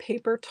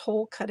paper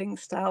toll cutting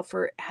style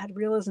for add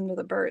realism to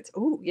the birds.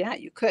 Oh, yeah,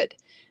 you could.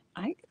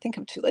 I think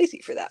I'm too lazy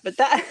for that, but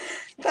that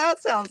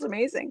sounds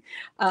amazing.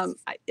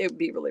 It would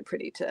be really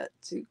pretty to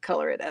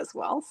color it as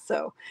well.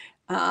 So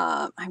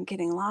I'm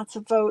getting lots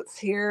of votes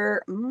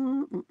here.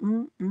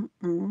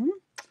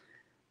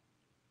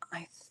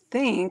 I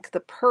think the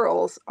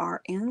pearls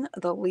are in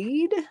the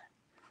lead.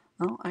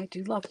 Oh, I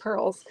do love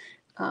pearls.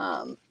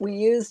 We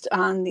used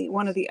on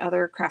one of the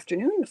other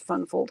Crafternoon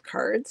Fun Fold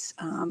cards.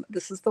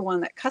 This is the one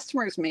that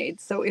customers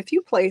made. So if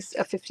you placed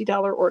a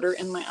 $50 order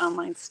in my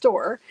online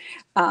store,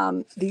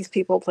 these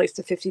people placed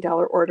a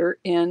 $50 order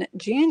in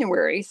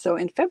January. So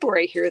in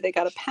February here, they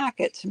got a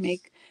packet to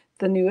make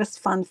the newest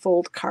Fun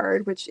Fold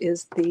card, which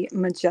is the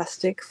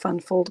Majestic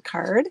Fun Fold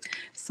card.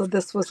 So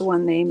this was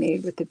one they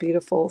made with the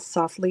beautiful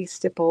softly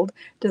stippled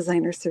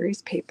designer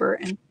series paper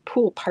and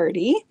pool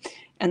party.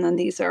 And then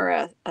these are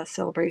a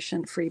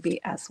celebration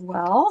freebie as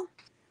well.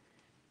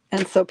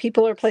 And so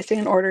people are placing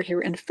an order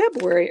here in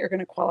February are going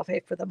to qualify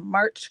for the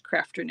March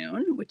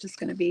Crafternoon, which is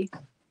going to be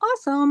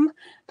awesome.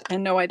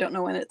 And no, I don't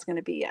know when it's going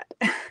to be yet.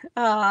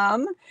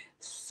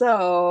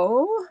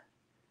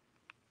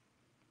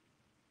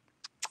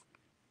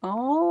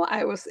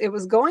 It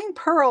was going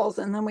pearls,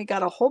 and then we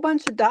got a whole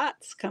bunch of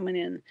dots coming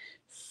in.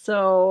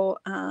 So,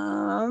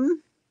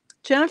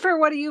 Jennifer,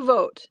 what do you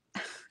vote?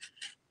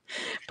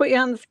 Put you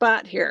on the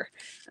spot here.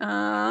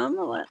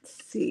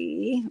 Let's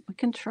see. We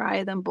can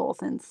try them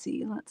both and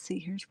see. Let's see.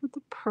 Here's what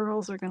the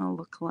pearls are going to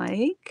look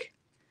like.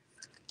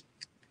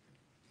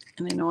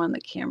 And I know on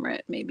the camera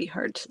it may be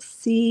hard to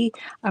see.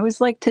 I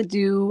always like to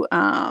do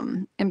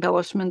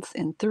embellishments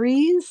in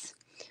threes.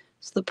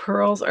 So the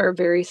pearls are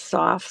very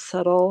soft,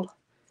 subtle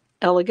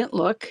elegant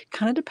look.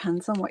 Kind of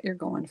depends on what you're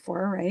going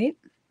for, right?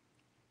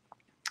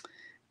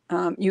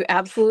 You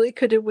absolutely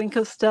could do Wink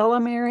of Stella,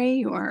 Mary.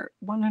 You are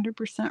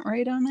 100%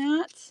 right on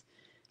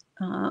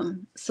that.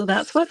 So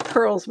that's what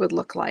pearls would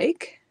look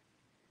like.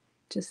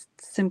 Just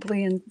simple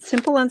and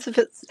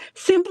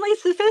simply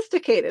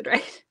sophisticated,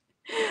 right?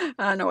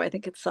 No, I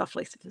think it's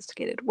softly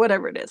sophisticated,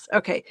 whatever it is.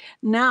 Okay,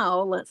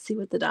 now let's see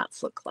what the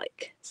dots look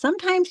like.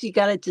 Sometimes you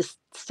got to just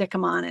stick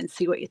them on and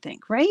see what you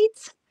think, right?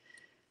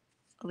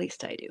 At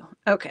least I do.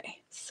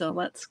 Okay, so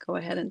let's go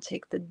ahead and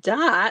take the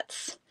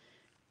dots.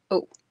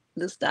 Oh,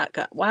 this dot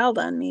got wild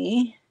on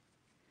me.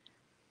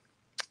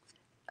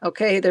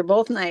 Okay, they're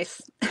both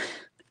nice.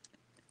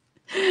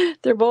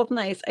 They're both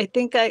nice. I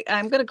think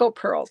I'm going to go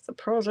pearls. The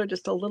pearls are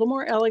just a little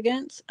more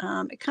elegant.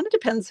 It kind of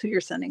depends who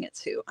you're sending it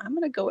to. I'm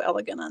going to go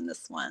elegant on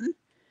this one.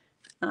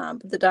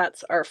 But the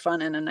dots are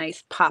fun and a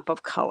nice pop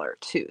of color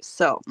too.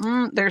 So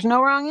there's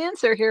no wrong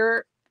answer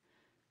here.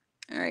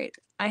 All right.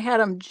 I had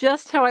them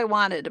just how I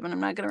wanted, but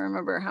I'm not going to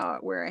remember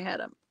where I had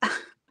them.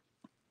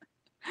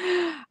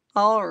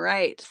 All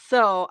right.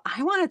 So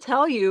I want to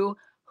tell you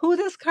who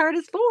this card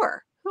is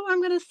for, who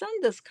I'm going to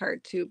send this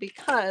card to,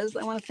 because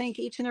I want to thank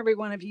each and every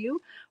one of you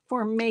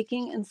for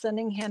making and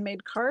sending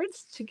handmade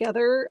cards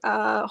together.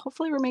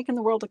 Hopefully we're making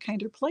the world a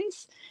kinder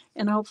place.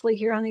 And hopefully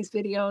here on these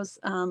videos,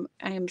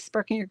 I am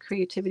sparking your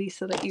creativity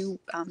so that you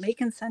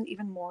make and send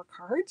even more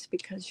cards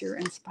because you're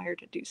inspired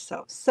to do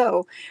so.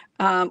 So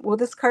will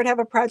this card have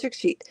a project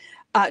sheet?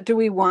 Do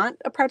we want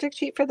a project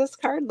sheet for this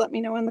card? Let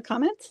me know in the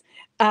comments.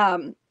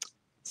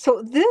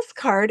 So this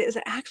card is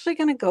actually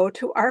going to go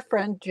to our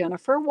friend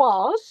Jennifer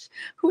Walsh,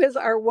 who is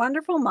our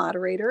wonderful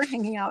moderator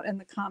hanging out in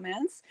the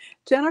comments.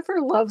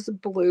 Jennifer loves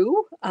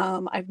blue.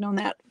 I've known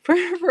that for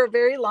a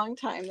very long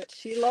time, that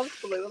she loves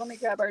blue. Let me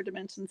grab our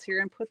dimensions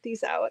here and put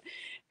these out.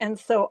 And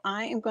so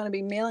I am going to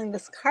be mailing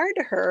this card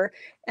to her.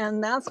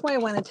 And that's why I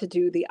wanted to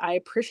do the I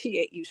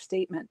appreciate you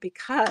statement,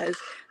 because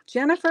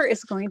Jennifer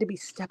is going to be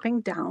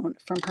stepping down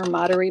from her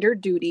moderator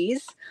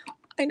duties.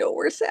 I know,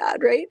 we're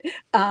sad, right?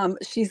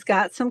 She's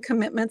got some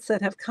commitments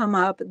that have come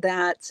up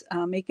that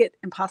make it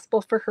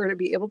impossible for her to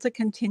be able to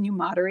continue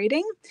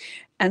moderating.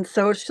 And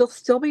so she'll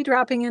still be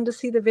dropping in to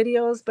see the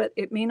videos, but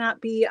it may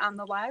not be on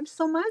the live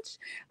so much.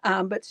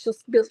 But she'll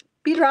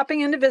be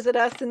dropping in to visit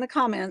us in the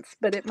comments,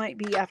 but it might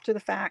be after the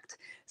fact.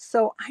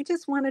 So I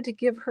just wanted to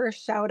give her a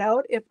shout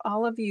out. If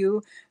all of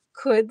you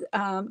could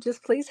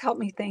just please help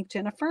me thank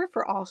Jennifer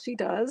for all she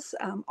does,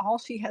 all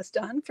she has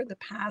done for the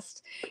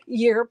past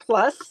year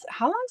plus.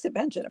 How long has it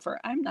been, Jennifer?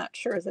 I'm not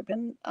sure. Has it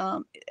been,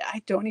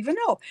 I don't even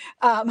know,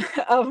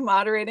 of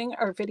moderating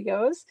our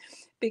videos,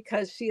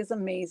 because she is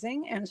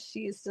amazing and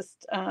she's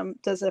just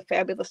does a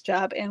fabulous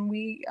job, and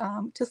we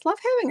just love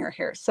having her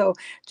here. So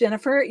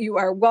Jennifer, you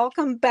are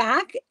welcome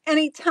back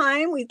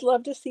anytime. We'd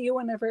love to see you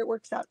whenever it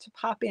works out to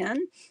pop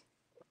in.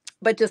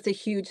 But just a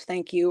huge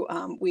thank you.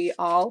 We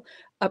all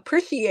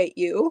appreciate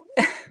you.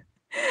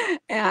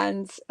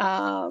 and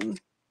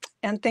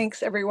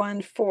thanks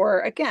everyone for,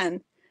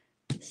 again,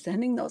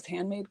 sending those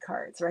handmade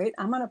cards, right?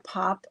 I'm gonna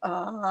pop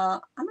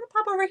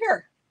over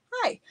here.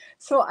 Hi.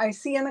 So I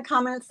see in the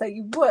comments that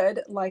you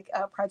would like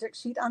a project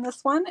sheet on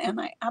this one, and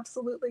I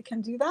absolutely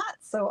can do that.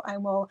 So I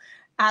will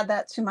add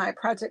that to my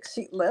project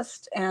sheet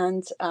list.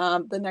 And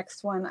the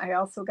next one, I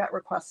also got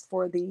requests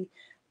for the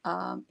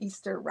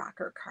Easter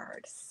rocker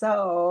card.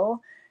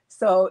 So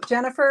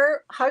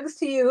Jennifer, hugs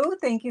to you.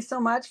 Thank you so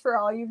much for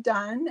all you've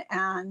done.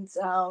 And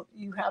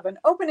you have an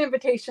open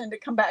invitation to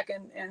come back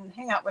and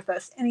hang out with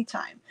us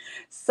anytime.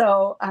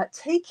 So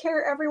take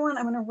care, everyone.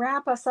 I'm going to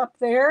wrap us up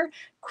there.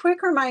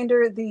 Quick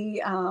reminder,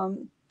 the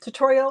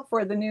tutorial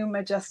for the new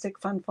Majestic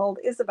Fun Fold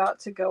is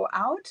about to go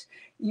out.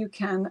 You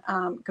can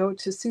go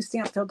to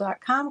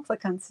SueStampfield.com,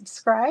 click on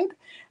subscribe,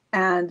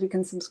 and you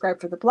can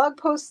subscribe for the blog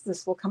post.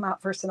 This will come out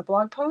first in a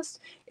blog post.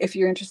 If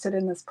you're interested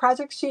in this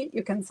project sheet,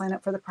 you can sign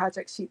up for the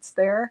project sheets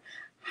there.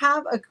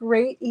 Have a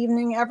great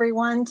evening,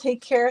 everyone. Take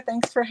care.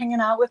 Thanks for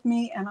hanging out with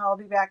me, and I'll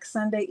be back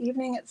Sunday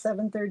evening at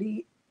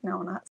 7:30.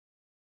 No, not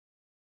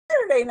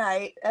Saturday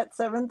night at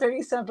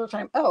 7:30 Central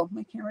Time. Oh,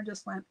 my camera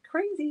just went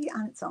crazy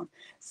on its own.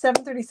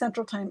 7:30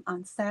 Central Time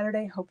on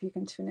Saturday. Hope you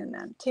can tune in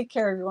then. Take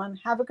care, everyone.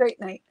 Have a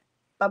great night.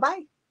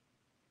 Bye-bye.